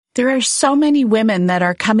There are so many women that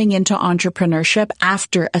are coming into entrepreneurship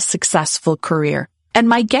after a successful career. And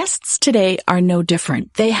my guests today are no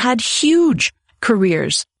different. They had huge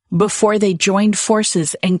careers before they joined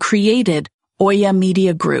forces and created Oya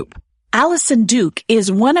Media Group. Allison Duke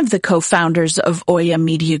is one of the co-founders of Oya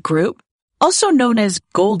Media Group. Also known as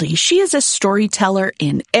Goldie, she is a storyteller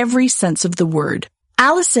in every sense of the word.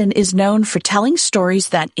 Allison is known for telling stories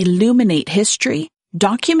that illuminate history,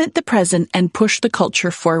 document the present, and push the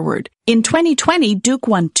culture forward. In 2020, Duke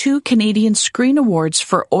won 2 Canadian Screen Awards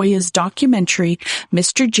for Oya's documentary,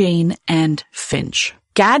 Mr. Jane and Finch.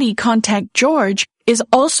 Gaddy Contact George is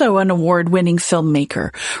also an award-winning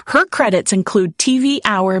filmmaker. Her credits include TV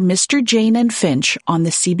Hour Mr. Jane and Finch on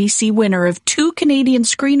the CBC winner of 2 Canadian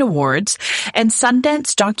Screen Awards and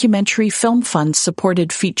Sundance Documentary Film Fund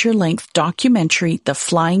supported feature-length documentary The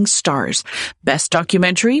Flying Stars. Best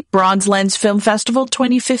Documentary, Bronze Lens Film Festival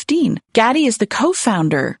 2015. Gaddy is the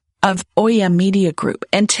co-founder of Oya Media Group.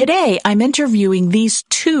 And today I'm interviewing these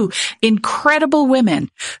 2 incredible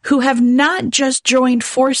women who have not just joined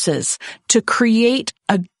forces to create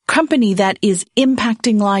a company that is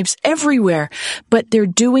impacting lives everywhere, but they're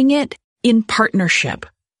doing it in partnership.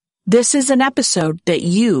 This is an episode that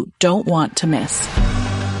you don't want to miss.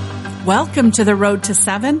 Welcome to The Road to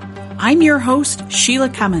 7. I'm your host, Sheila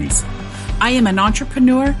Cummins. I am an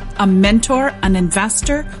entrepreneur, a mentor, an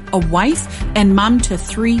investor, a wife, and mom to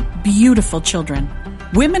 3 beautiful children.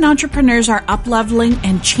 Women entrepreneurs are up-leveling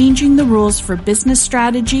and changing the rules for business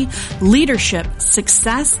strategy, leadership,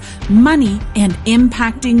 success, money, and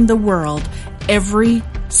impacting the world every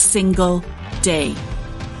single day.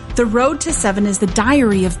 The Road to 7 is the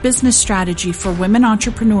diary of business strategy for women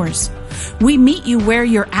entrepreneurs. We meet you where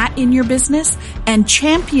you're at in your business and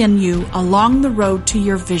champion you along the road to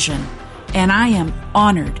your vision. And I am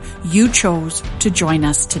honored you chose to join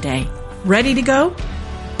us today. Ready to go?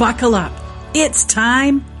 Buckle up. It's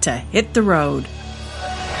time to hit the road.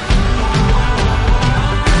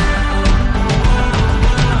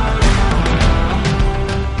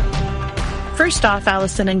 First off,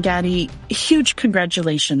 Allison and Gaddy, huge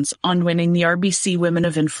congratulations on winning the RBC Women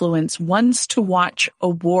of Influence Ones to Watch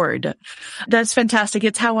Award. That's fantastic.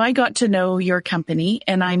 It's how I got to know your company,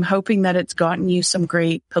 and I'm hoping that it's gotten you some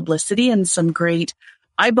great publicity and some great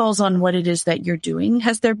eyeballs on what it is that you're doing.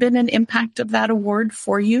 Has there been an impact of that award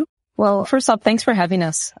for you? Well, first off, thanks for having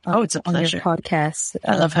us it's a pleasure. On your podcast.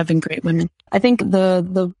 I love having great women. I think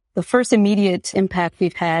the first immediate impact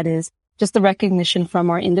we've had is just the recognition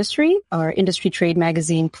from our industry. Our industry trade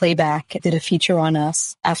magazine, Playback, did a feature on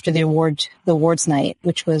us after the awards night,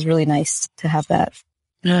 which was really nice to have that.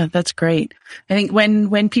 Yeah, that's great. I think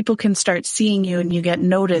when people can start seeing you and you get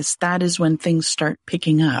noticed, that is when things start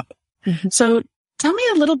picking up. Mm-hmm. So tell me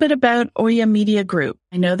a little bit about Oya Media Group.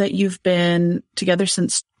 I know that you've been together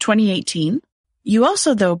since 2018. You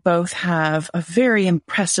also, though, both have a very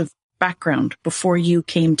impressive background before you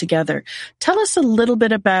came together. Tell us a little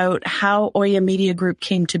bit about how Oya Media Group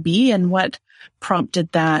came to be and what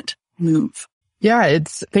prompted that move. Yeah,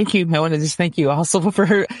 thank you. I want to just thank you also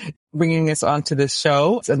for bringing us onto this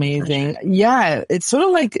show. It's amazing. Yeah, it's sort of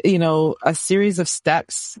like, a series of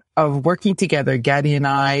steps of working together. Gaddy and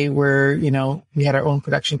I were, we had our own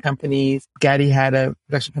production companies. Gaddy had a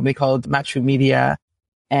production company called Matchroom Media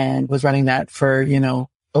and was running that for,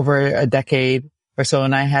 over a decade or so.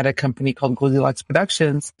 And I had a company called Goldilocks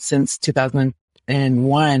Productions since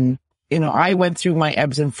 2001. I went through my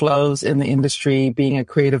ebbs and flows in the industry, being a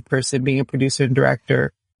creative person, being a producer and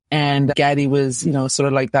director. And Gaddy was, sort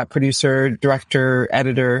of like that producer, director,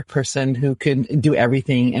 editor person who could do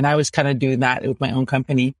everything. And I was kind of doing that with my own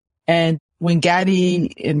company. And when Gaddy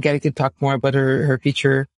could talk more about her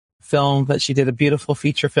feature film, that she did a beautiful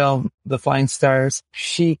feature film, The Flying Stars,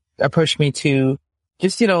 she approached me to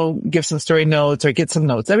just, give some story notes or get some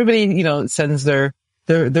notes. Everybody, sends their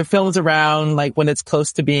films around, like when it's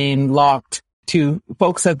close to being locked, to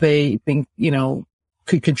folks that they think,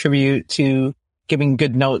 could contribute to giving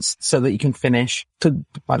good notes so that you can finish.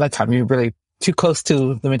 By that time, you're really too close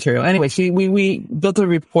to the material. Anyway, we built a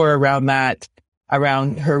rapport around that,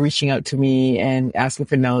 around her reaching out to me and asking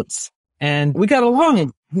for notes. And we got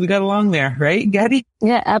along. We got along there, right, Gaddy?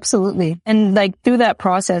 Yeah, absolutely. And through that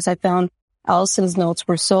process, I found Allison's notes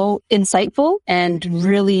were so insightful and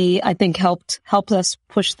really, I think, helped us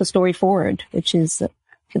push the story forward, which is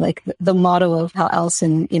the motto of how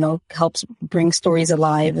Allison, helps bring stories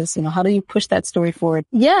alive is, how do you push that story forward?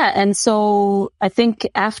 Yeah. And so I think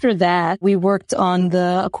after that, we worked on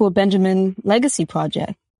the Akua Benjamin Legacy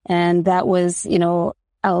Project. And that was,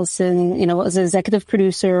 Allison, was an executive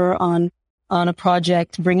producer on on a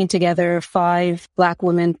project bringing together 5 Black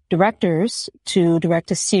women directors to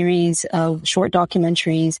direct a series of short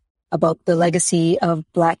documentaries about the legacy of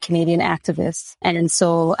Black Canadian activists. And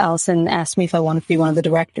so Allison asked me if I wanted to be one of the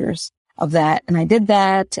directors of that. And I did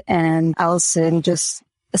that. And Allison just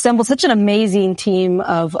assembled such an amazing team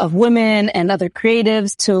of women and other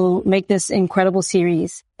creatives to make this incredible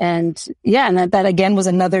series. And yeah, and that again was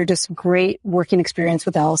another just great working experience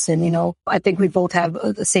with Allison. You know, I think we both have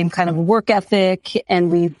the same kind of work ethic and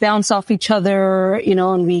we bounce off each other, you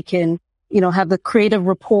know, and we can, you know, have the creative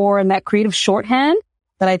rapport and that creative shorthand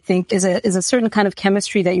that I think is a certain kind of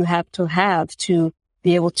chemistry that you have to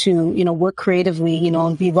be able to, you know, work creatively, you know,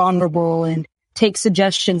 and be vulnerable and take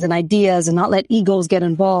suggestions and ideas and not let egos get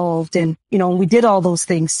involved. And, you know, we did all those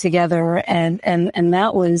things together and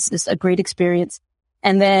that was just a great experience.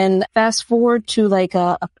 And then fast forward to like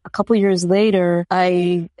a couple years later,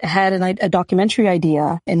 I had a documentary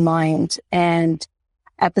idea in mind. And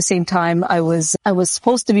at the same time, I was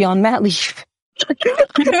supposed to be on mat leave. Right?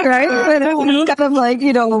 But it's kind of like,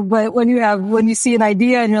 you know, but when you see an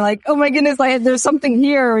idea and you're like, oh my goodness, there's something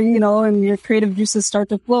here, you know, and your creative juices start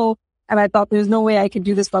to flow. And I thought there's no way I could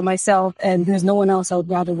do this by myself. And there's no one else I would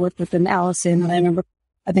rather work with than Allison. And I remember,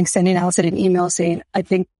 I think sending Allison an email saying, I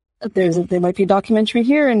think there might be a documentary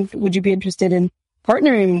here. And would you be interested in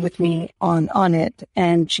partnering with me on it?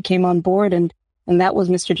 And she came on board and that was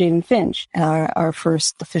Mr. Jaden Finch, our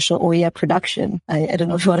first official OEA production. I don't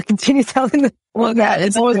know if you want to continue telling them. Well,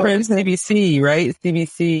 it's always for CBC, right?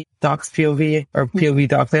 CBC Docs POV or POV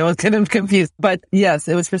Docs. I always get them confused. But yes,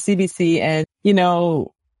 it was for CBC. And, you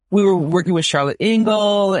know, we were working with Charlotte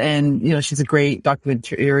Ingle and, you know, she's a great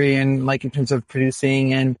documentarian, like in terms of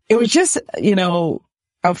producing. And it was just, you know,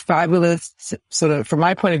 a fabulous sort of, from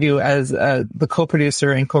my point of view as the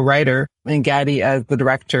co-producer and co-writer, and Gaddy as the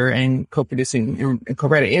director and co-producing and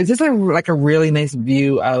co-writing. It's just like a really nice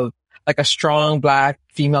view of like a strong Black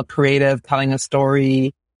female creative telling a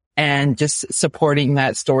story and just supporting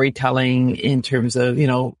that storytelling in terms of, you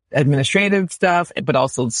know, administrative stuff, but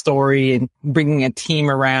also the story and bringing a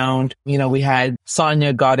team around. You know, we had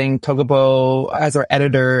Sonia Godding Togabo as our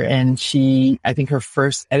editor, and I think her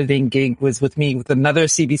first editing gig was with me with another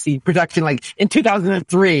CBC production, like in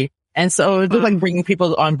 2003. And so it was just like bringing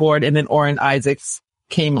people on board. And then Oren Isaacs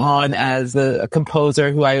came on as a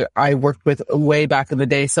composer who I worked with way back in the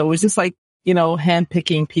day. So it was just like, you know,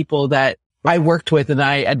 handpicking people that I worked with and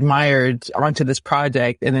I admired onto this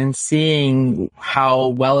project, and then seeing how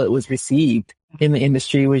well it was received in the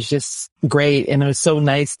industry was just great. And it was so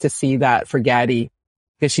nice to see that for Gaddy,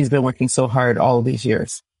 because she's been working so hard all of these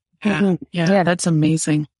years. Yeah, that's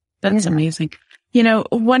amazing. That's amazing. You know,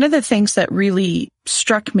 one of the things that really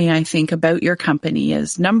struck me, I think, about your company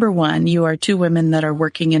is, number one, you are 2 women that are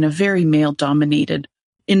working in a very male-dominated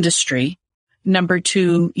industry. Number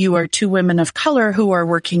 2, you are 2 women of color who are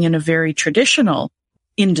working in a very traditional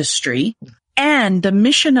industry. And the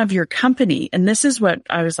mission of your company, and this is what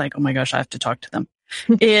I was like, oh my gosh, I have to talk to them,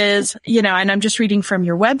 is, you know, and I'm just reading from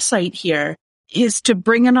your website here, is to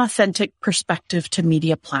bring an authentic perspective to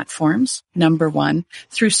media platforms, number 1,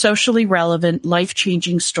 through socially relevant,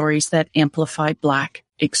 life-changing stories that amplify Black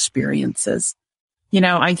experiences. You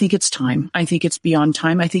know, I think it's time. I think it's beyond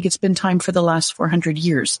time. I think it's been time for the last 400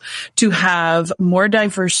 years to have more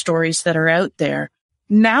diverse stories that are out there.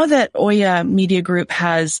 Now that Oya Media Group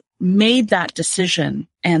has made that decision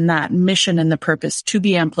and that mission and the purpose to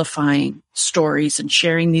be amplifying stories and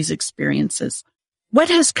sharing these experiences, what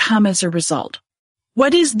has come as a result?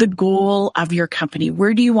 What is the goal of your company?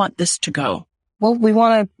 Where do you want this to go? Well, we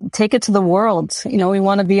want to take it to the world. You know, we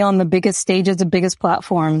want to be on the biggest stages, the biggest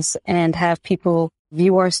platforms, and have people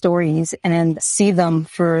view our stories and see them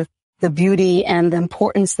for the beauty and the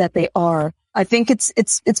importance that they are. I think it's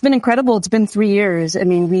been incredible. It's been 3 years. I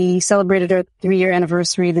mean, we celebrated our 3-year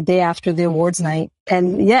anniversary the day after the awards night.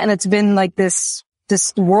 And yeah, and it's been like this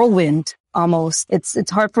whirlwind almost. It's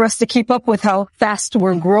hard for us to keep up with how fast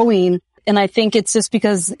we're growing. And I think it's just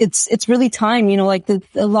because it's really time, you know, like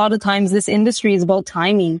a lot of times this industry is about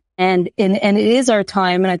timing and it is our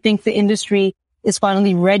time. And I think the industry is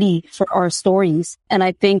finally ready for our stories. And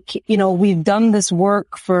I think, you know, we've done this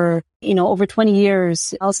work for, you know, over 20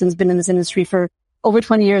 years. Allison's been in this industry for over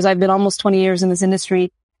 20 years. I've been almost 20 years in this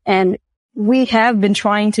industry, and we have been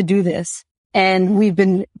trying to do this.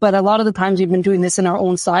 And but a lot of the times we've been doing this in our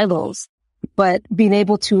own silos. But being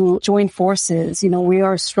able to join forces, you know, we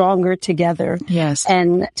are stronger together. Yes.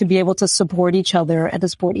 And to be able to support each other and to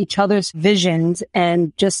support each other's visions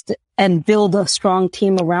and build a strong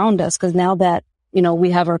team around us. Because now that, you know,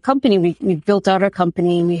 we have our company, we've built out our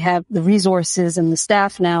company, we have the resources and the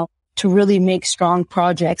staff now to really make strong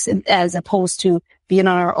projects as opposed to being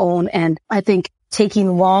on our own. And I think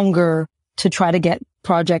taking longer to try to get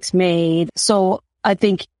projects made. So I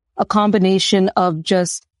think a combination of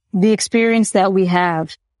just the experience that we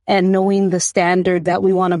have and knowing the standard that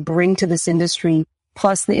we want to bring to this industry,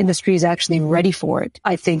 plus the industry is actually ready for it.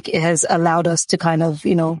 I think it has allowed us to kind of,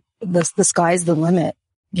 the sky's the limit.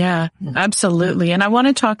 Yeah, absolutely. And I want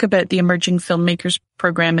to talk about the Emerging Filmmakers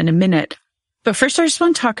Program in a minute. But first, I just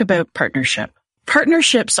want to talk about partnership.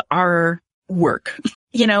 Partnerships are work,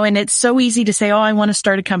 and it's so easy to say, oh, I want to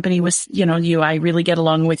start a company with, you. I really get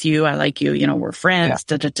along with you. I like you. We're friends.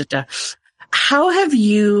 Yeah. Da, da, da, da. How have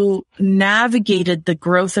you navigated the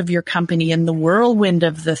growth of your company in the whirlwind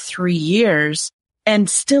of the 3 years and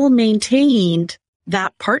still maintained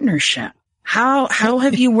that partnership? How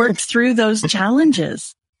have you worked through those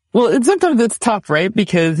challenges? Well, sometimes it's tough, right?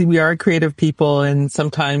 Because we are creative people and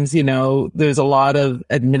sometimes, there's a lot of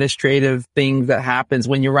administrative things that happens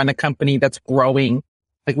when you run a company that's growing.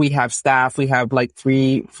 Like we have staff, we have like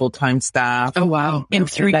 3 full-time staff. Oh, wow. In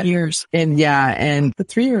 3 years. And the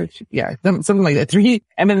 3 years, something like that. 3.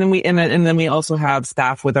 And then we also have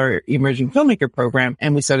staff with our Emerging Filmmaker Program,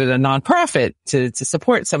 and we started a nonprofit to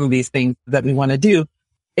support some of these things that we want to do.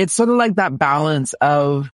 It's sort of like that balance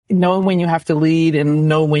of knowing when you have to lead and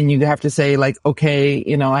know when you have to say like, okay,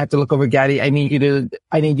 I have to look over Gaddy. I need you to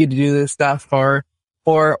do this stuff or,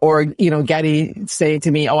 Gaddy say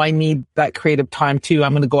to me, oh, I need that creative time too.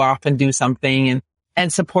 I'm going to go off and do something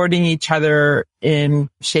and supporting each other in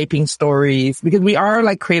shaping stories because we are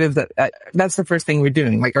like creative. That's the first thing we're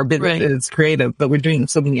doing. Like our business is creative, but we're doing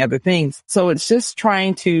so many other things. So it's just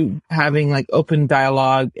trying to having like open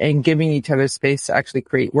dialogue and giving each other space to actually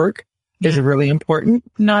create work is really important.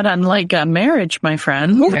 Not unlike a marriage, my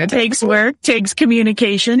friend. It takes work, takes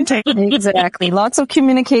communication. Exactly. Lots of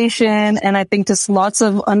communication. And I think just lots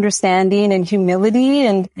of understanding and humility.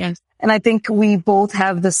 And I think we both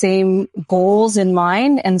have the same goals in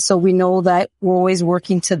mind. And so we know that we're always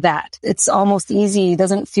working to that. It's almost easy. It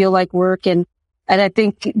doesn't feel like work. And I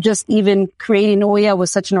think just even creating Oya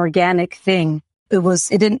was such an organic thing.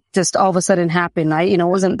 It didn't just all of a sudden happen. It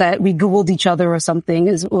wasn't that we Googled each other or something.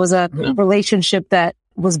 It was a relationship that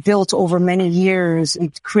was built over many years.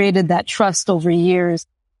 We created that trust over years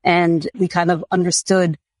and we kind of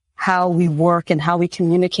understood how we work and how we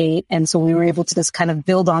communicate. And so we were able to just kind of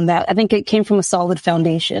build on that. I think it came from a solid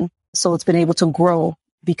foundation. So it's been able to grow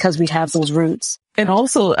because we have those roots. And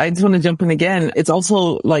also, I just want to jump in again. It's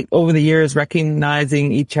also like over the years,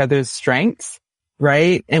 recognizing each other's strengths.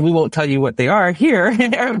 Right? And we won't tell you what they are here,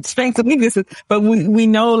 our strengths and weaknesses, but we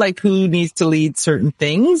know like who needs to lead certain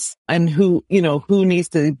things and who needs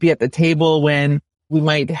to be at the table when we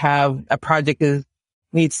might have a project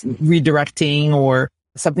needs redirecting or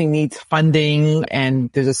something needs funding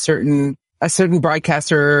and there's a certain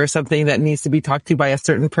broadcaster or something that needs to be talked to by a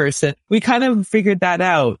certain person. We kind of figured that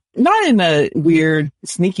out, not in a weird,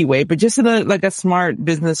 sneaky way, but just in a smart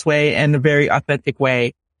business way and a very authentic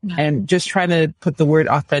way. And just trying to put the word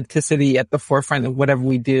authenticity at the forefront of whatever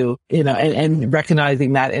we do, and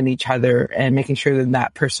recognizing that in each other and making sure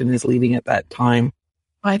that person is leading at that time.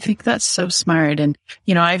 I think that's so smart. And,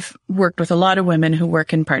 I've worked with a lot of women who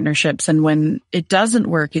work in partnerships. And when it doesn't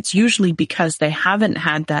work, it's usually because they haven't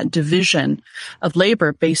had that division of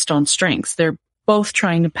labor based on strengths. They're both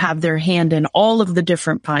trying to have their hand in all of the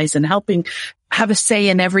different pies and helping have a say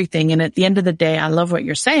in everything. And at the end of the day, I love what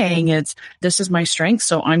you're saying. This is my strength.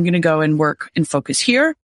 So I'm going to go and work and focus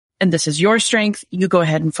here. And this is your strength. You go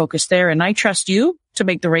ahead and focus there. And I trust you to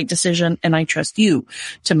make the right decision. And I trust you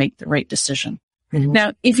to make the right decision. Mm-hmm.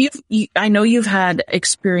 Now, I know you've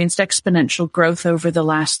experienced exponential growth over the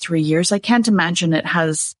last 3 years. I can't imagine it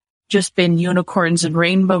has just been unicorns and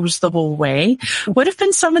rainbows the whole way. What have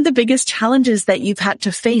been some of the biggest challenges that you've had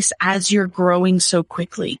to face as you're growing so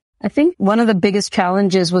quickly? I think one of the biggest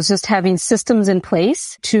challenges was just having systems in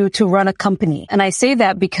place to run a company. And I say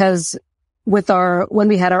that because when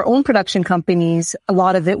we had our own production companies, a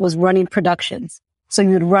lot of it was running productions. So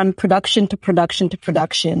you would run production to production to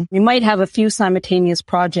production. You might have a few simultaneous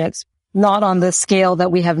projects, not on the scale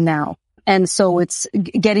that we have now. And so it's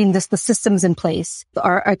getting the systems in place.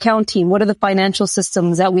 Our accounting, what are the financial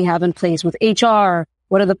systems that we have in place with HR?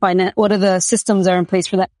 What are the systems that are in place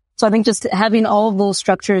for that? So I think just having all of those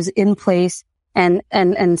structures in place and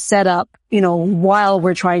set up, while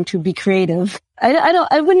we're trying to be creative.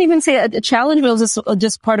 I wouldn't even say a challenge, but it was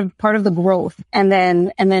just part of the growth and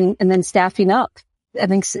then staffing up. I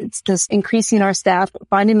think it's just increasing our staff,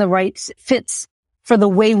 finding the right fits for the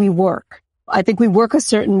way we work. I think we work a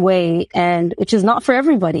certain way and which is not for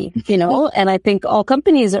everybody, and I think all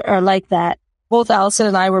companies are like that. both Allison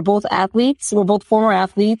and I were both athletes. We're both former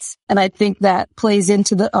athletes. And I think that plays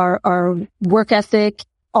into our work ethic.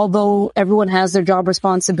 Although everyone has their job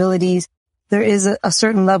responsibilities, there is a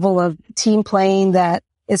certain level of team playing that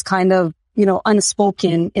is kind of,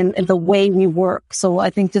 unspoken in the way we work. So I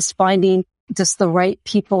think just finding just the right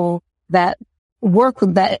people that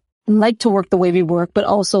like to work the way we work, but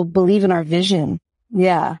also believe in our vision.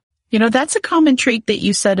 Yeah. That's a common trait that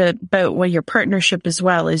you said about your partnership as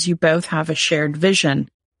well, is you both have a shared vision.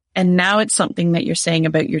 And now it's something that you're saying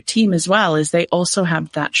about your team as well, is they also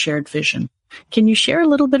have that shared vision. Can you share a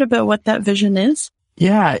little bit about what that vision is?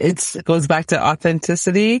 Yeah, it goes back to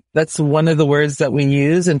authenticity. That's one of the words that we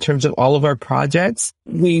use in terms of all of our projects.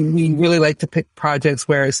 We really like to pick projects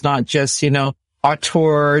where it's not just,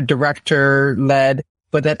 auteur, director led,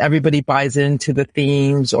 but that everybody buys into the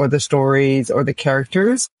themes or the stories or the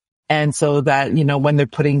characters. And so that, when they're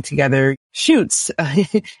putting together shoots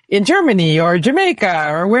in Germany or Jamaica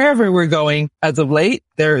or wherever we're going as of late,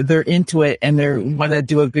 they're into it and they want to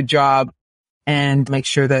do a good job and make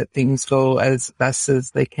sure that things go as best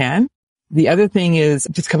as they can. The other thing is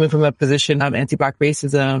just coming from a position of anti-Black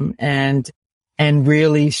racism and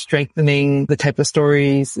really strengthening the type of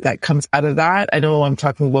stories that comes out of that. I know I'm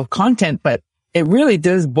talking about content, but it really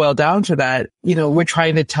does boil down to that. We're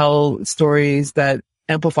trying to tell stories that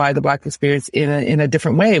amplify the Black experience in a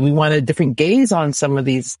different way. We want a different gaze on some of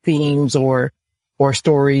these themes or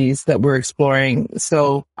stories that we're exploring.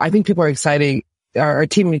 So I think people are excited. Our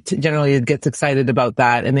team generally gets excited about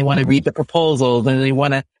that, and they want to read the proposals, and they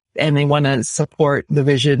want to support the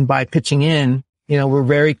vision by pitching in. We're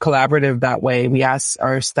very collaborative that way. We ask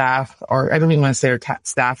our staff, or I don't even want to say our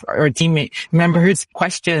staff, our teammate members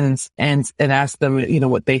questions and ask them,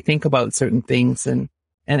 what they think about certain things. And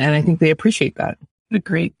I think they appreciate that. A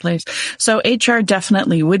great place. So HR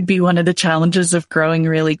definitely would be one of the challenges of growing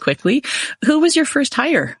really quickly. Who was your first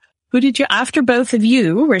hire? Who did you, after both of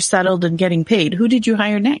you were settled and getting paid, who did you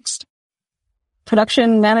hire next?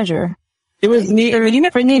 Production manager. It was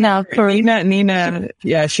Nina. Nina.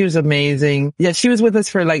 Yeah, she was amazing. Yeah, she was with us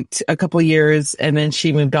for like a couple of years and then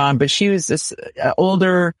she moved on, but she was this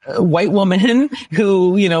older white woman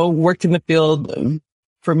who, worked in the field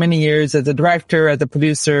for many years as a director, as a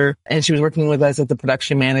producer, and she was working with us as a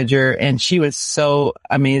production manager, and she was so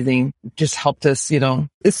amazing. Just helped us,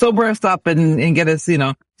 sober us up and get us,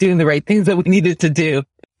 doing the right things that we needed to do.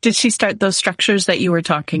 Did she start those structures that you were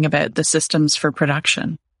talking about, the systems for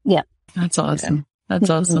production? Yeah. That's awesome. That's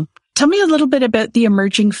awesome. Tell me a little bit about the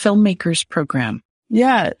Emerging Filmmakers Program.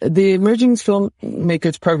 Yeah, the Emerging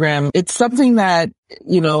Filmmakers Program, it's something that,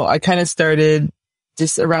 I kind of started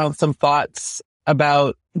just around some thoughts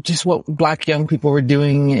about just what Black young people were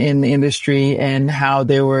doing in the industry and how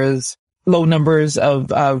there was low numbers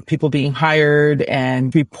of people being hired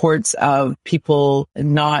and reports of people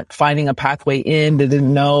not finding a pathway in. They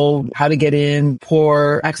didn't know how to get in,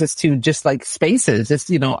 poor access to just like spaces.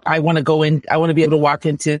 Just, I want to go in, I want to be able to walk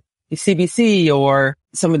into CBC or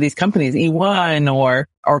some of these companies, E1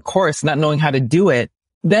 or Course, not knowing how to do it.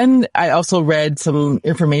 Then I also read some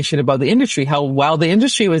information about the industry, how well the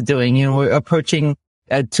industry was doing. We're approaching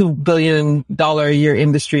a $2 billion a year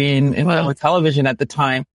industry in television at the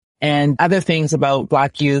time, and other things about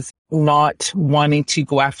Black youth not wanting to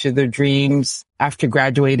go after their dreams after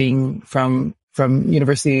graduating from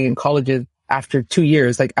university and colleges after 2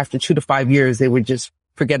 years, like after 2 to 5 years, they would just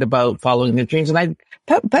forget about following their dreams. And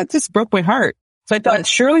that just broke my heart. So I thought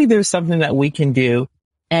surely there's something that we can do.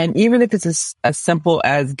 And even if it's as simple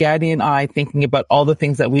as Gaddy and I thinking about all the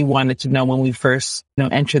things that we wanted to know when we first,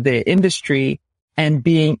 entered the industry and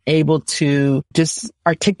being able to just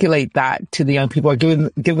articulate that to the young people or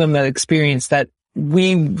give them that experience that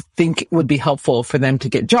we think would be helpful for them to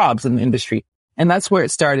get jobs in the industry. And that's where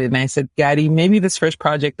it started. And I said, Gaddy, maybe this first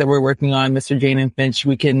project that we're working on, Mr. Jane and Finch,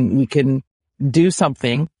 we can do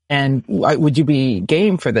something. And would you be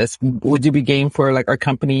game for this? Would you be game for like our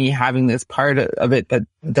company having this part of it that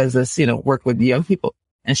does this, work with the young people?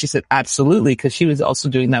 And she said, absolutely, because she was also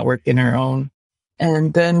doing that work in her own.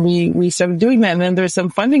 And then we started doing that. And then there's some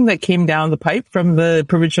funding that came down the pipe from the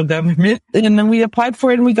provincial government. And then we applied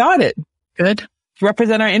for it and we got it. Good. To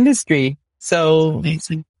represent our industry. So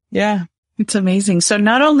amazing. Yeah. It's amazing. So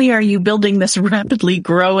not only are you building this rapidly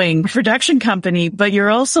growing production company, but you're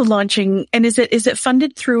also launching, and is it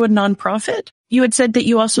funded through a nonprofit? You had said that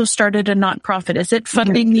you also started a nonprofit. Is it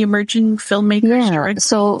funding the emerging filmmakers? Yeah.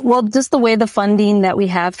 So, just the way the funding that we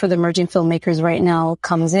have for the emerging filmmakers right now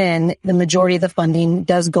comes in, the majority of the funding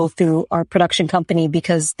does go through our production company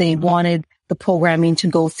because they wanted the programming to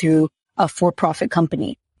go through a for-profit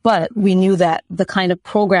company. But we knew that the kind of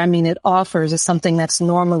programming it offers is something that's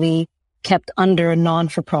normally kept under a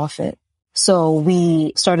non-for-profit. So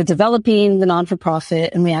we started developing the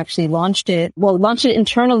non-for-profit and we actually launched it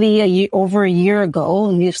internally over a year ago,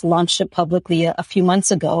 and we just launched it publicly a few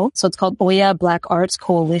months ago. So it's called Oya Black Arts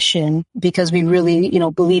Coalition, because we really,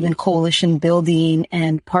 believe in coalition building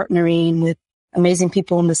and partnering with amazing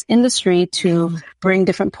people in this industry to bring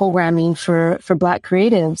different programming for Black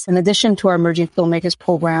creatives. In addition to our Emerging Filmmakers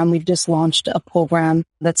program, we've just launched a program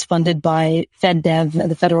that's funded by FedDev,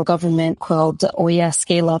 the federal government, called Oya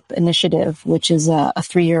Scale Up Initiative, which is a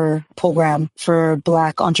 3-year program for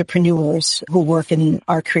Black entrepreneurs who work in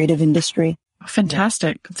our creative industry.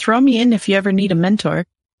 Fantastic. Throw me in if you ever need a mentor.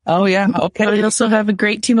 Oh, yeah. Okay. We also have a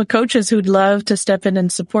great team of coaches who'd love to step in and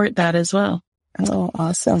support that as well. Oh,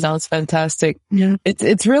 awesome. Sounds fantastic. Yeah.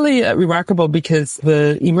 It's really remarkable because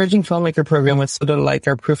the Emerging Filmmaker program was sort of like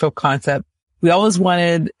our proof of concept. We always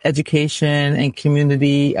wanted education and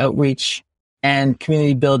community outreach and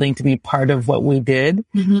community building to be part of what we did.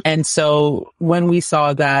 Mm-hmm. And so when we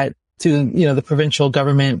saw that to, the provincial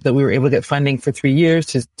government, that we were able to get funding for 3 years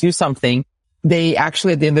to do something, they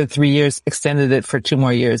actually at the end of the 3 years extended it for 2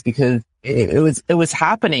 more years because it was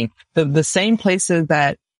happening. The same places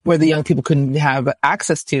where the young people couldn't have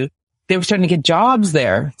access to, they were starting to get jobs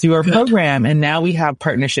there through our program. And now we have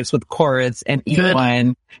partnerships with Chorus and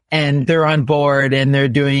E1, and they're on board and they're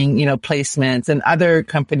doing, placements, and other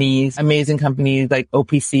companies, amazing companies like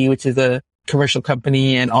OPC, which is a commercial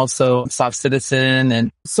company, and also Soft Citizen,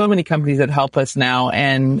 and so many companies that help us now.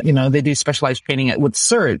 And, they do specialized training with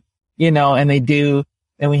CERT,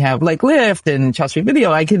 and we have like Lyft and Charles Street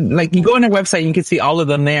Video. You go on our website and you can see all of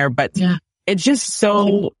them there, but it's just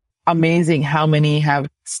so amazing how many have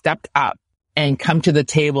stepped up and come to the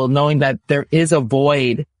table knowing that there is a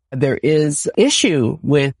void. There is issue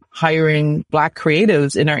with hiring Black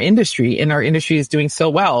creatives in our industry, and our industry is doing so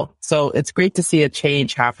well. So it's great to see a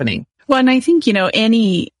change happening. Well, and I think,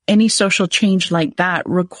 any social change like that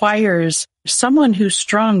requires someone who's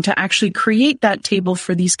strong to actually create that table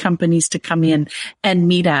for these companies to come in and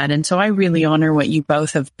meet at. And so I really honor what you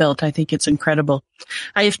both have built. I think it's incredible.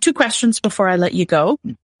 I have 2 questions before I let you go.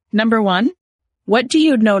 Number 1, what do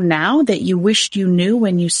you know now that you wished you knew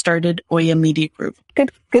when you started Oya Media Group?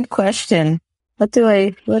 Good question. What do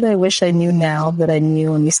I wish I knew now that I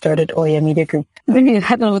knew when we started Oya Media Group? Maybe, I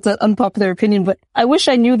don't know, it's an unpopular opinion, but I wish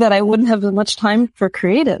I knew that I wouldn't have as much time for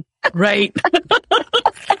creative. Right.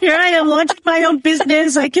 Here I am launching my own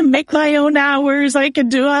business. I can make my own hours. I can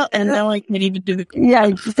do all, and now I can't even do the. Yeah,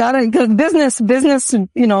 you gotta, business, business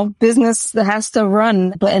that has to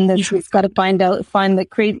run, and then you've got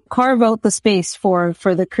to carve out the space for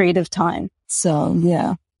the creative time. So,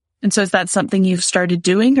 yeah. And so is that something you've started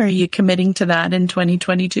doing, or are you committing to that in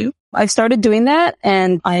 2022? I've started doing that,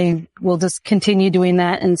 and I will just continue doing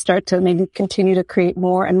that and start to maybe continue to create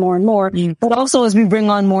more and more and more. But also as we bring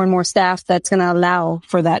on more and more staff, that's going to allow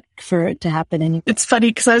for it to happen. And it's funny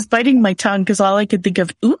because I was biting my tongue because all I could think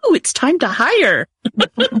of, it's time to hire.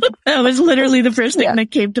 That was literally the first thing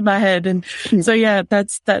that came to my head. And so,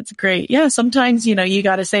 that's great. Yeah. Sometimes, you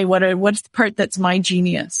got to say, what's the part that's my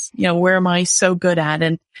genius? Where am I so good at?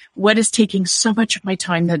 And what is taking so much of my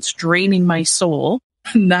time that's draining my soul?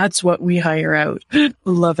 And that's what we hire out.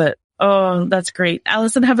 Love it. Oh, that's great.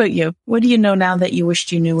 Allison, how about you? What do you know now that you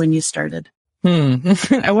wished you knew when you started?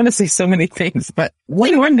 I want to say so many things, but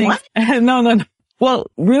one more thing. No. Well,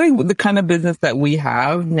 really the kind of business that we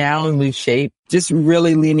have now and we've shaped, just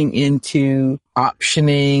really leaning into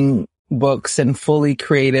optioning books and fully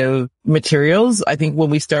creative materials. I think when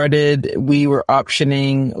we started, we were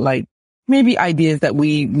optioning like maybe ideas that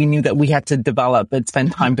we knew that we had to develop and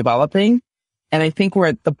spend time developing. And I think we're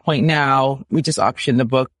at the point now, we just optioned the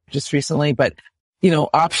book just recently, but,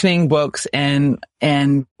 optioning books and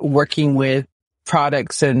working with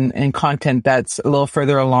products and content that's a little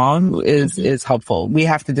further along is helpful. We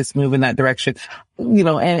have to just move in that direction,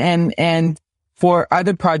 and for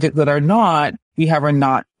other projects that are not, we have our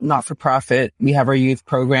not for profit. We have our youth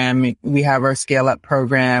program. We have our scale up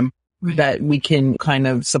program that we can kind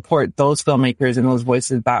of support those filmmakers and those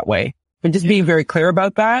voices that way. But just being very clear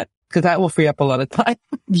about that, because that will free up a lot of time.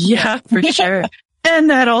 Yeah, for sure. And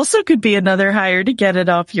that also could be another hire to get it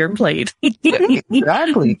off your plate.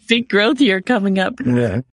 Exactly. Big growth year coming up.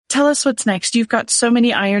 Yeah. Tell us what's next. You've got so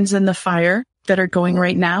many irons in the fire that are going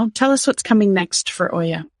right now. Tell us what's coming next for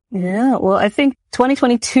Oya. Yeah, well, I think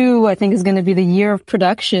 2022, is going to be the year of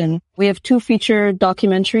production. We have 2 feature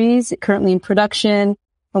documentaries currently in production.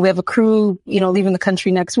 And we have a crew, leaving the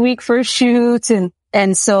country next week for a shoot.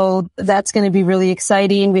 And so that's going to be really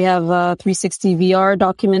exciting. We have a 360 VR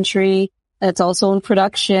documentary that's also in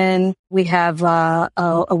production. We have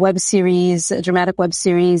a web series, a dramatic web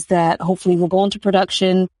series that hopefully will go into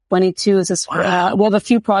production. 22 is this, Wow. we have a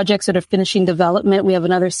few projects that are finishing development. We have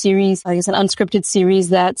another series, I guess an unscripted series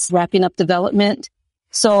that's wrapping up development.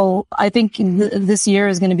 So I think this year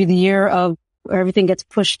is going to be the year of where everything gets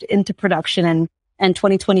pushed into production, and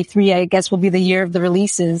 2023, I guess, will be the year of the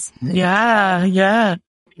releases. Yeah, yeah.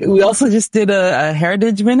 We also just did a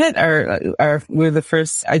Heritage Minute, we're the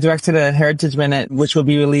first, I directed a Heritage Minute, which will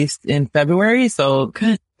be released in February. So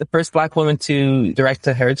Good. the first Black woman to direct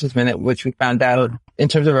a Heritage Minute, which we found out in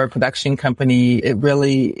terms of our production company, it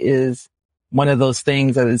really is one of those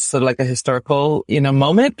things that is sort of like a historical,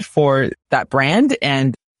 moment for that brand.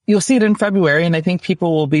 And you'll see it in February. And I think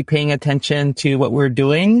people will be paying attention to what we're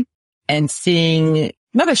doing and seeing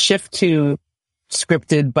not a shift to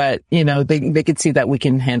scripted, but they could see that we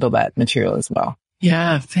can handle that material as well.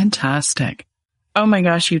 Yeah, fantastic. Oh my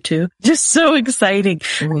gosh, you two. Just so exciting.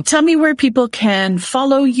 Mm-hmm. Tell me where people can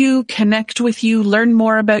follow you, connect with you, learn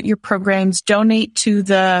more about your programs, donate to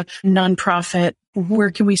the nonprofit. Mm-hmm.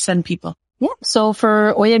 Where can we send people? Yeah. So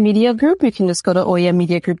for Oya Media Group, you can just go to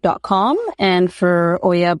oyamediagroup.com. And for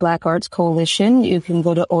Oya Black Arts Coalition, you can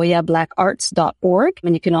go to oyablackarts.org.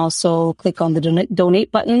 And you can also click on the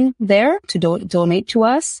donate button there to donate to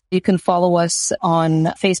us. You can follow us on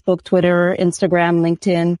Facebook, Twitter, Instagram,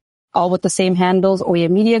 LinkedIn, all with the same handles, Oya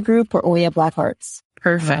Media Group or Oya Black Arts.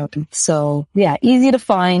 Perfect. So yeah, easy to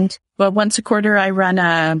find. Well, once a quarter, I run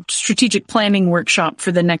a strategic planning workshop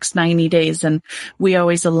for the next 90 days, and we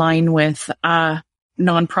always align with a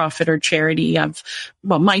nonprofit or charity of,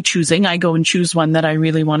 my choosing. I go and choose one that I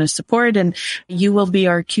really want to support, and you will be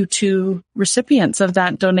our Q2 recipients of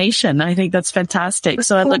that donation. I think that's fantastic.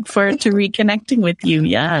 So I look forward to reconnecting with you.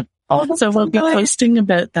 Yeah. So we'll be posting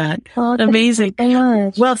about that. Amazing.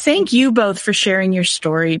 Well, thank you both for sharing your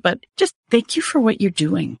story, but just thank you for what you're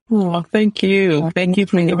doing. Oh, thank you. Thank you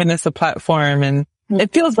for giving us a platform, and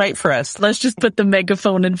it feels right for us. Let's just put the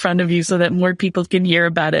megaphone in front of you so that more people can hear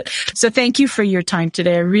about it. So thank you for your time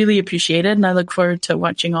today. I really appreciate it. And I look forward to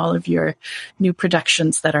watching all of your new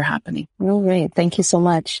productions that are happening. All right. Thank you so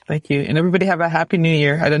much. Thank you. And everybody have a happy new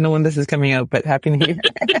year. I don't know when this is coming out, but happy new year.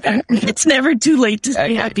 It's never too late to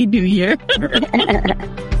say happy new year.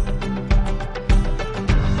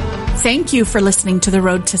 Thank you for listening to The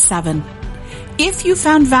Road to 7. If you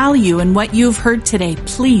found value in what you've heard today,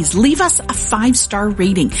 please leave us a 5-star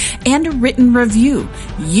rating and a written review.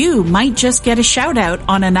 You might just get a shout out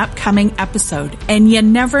on an upcoming episode, and you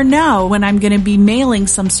never know when I'm going to be mailing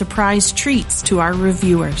some surprise treats to our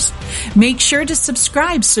reviewers. Make sure to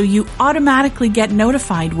subscribe so you automatically get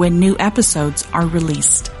notified when new episodes are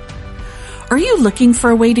released. Are you looking for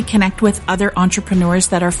a way to connect with other entrepreneurs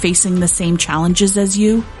that are facing the same challenges as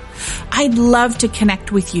you? I'd love to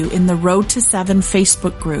connect with you in the Road to 7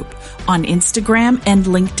 Facebook group on Instagram and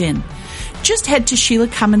LinkedIn. Just head to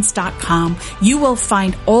SheilaCummins.com. You will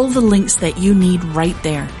find all the links that you need right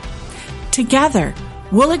there. Together,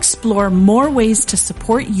 we'll explore more ways to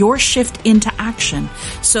support your shift into action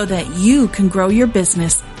so that you can grow your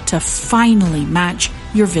business to finally match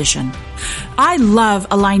your vision. I love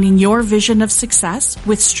aligning your vision of success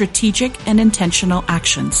with strategic and intentional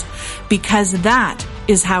actions, because that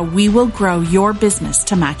is how we will grow your business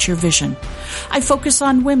to match your vision. I focus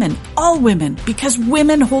on women, all women, because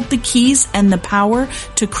women hold the keys and the power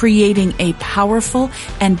to creating a powerful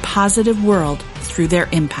and positive world through their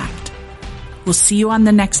impact. We'll see you on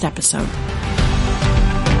the next episode.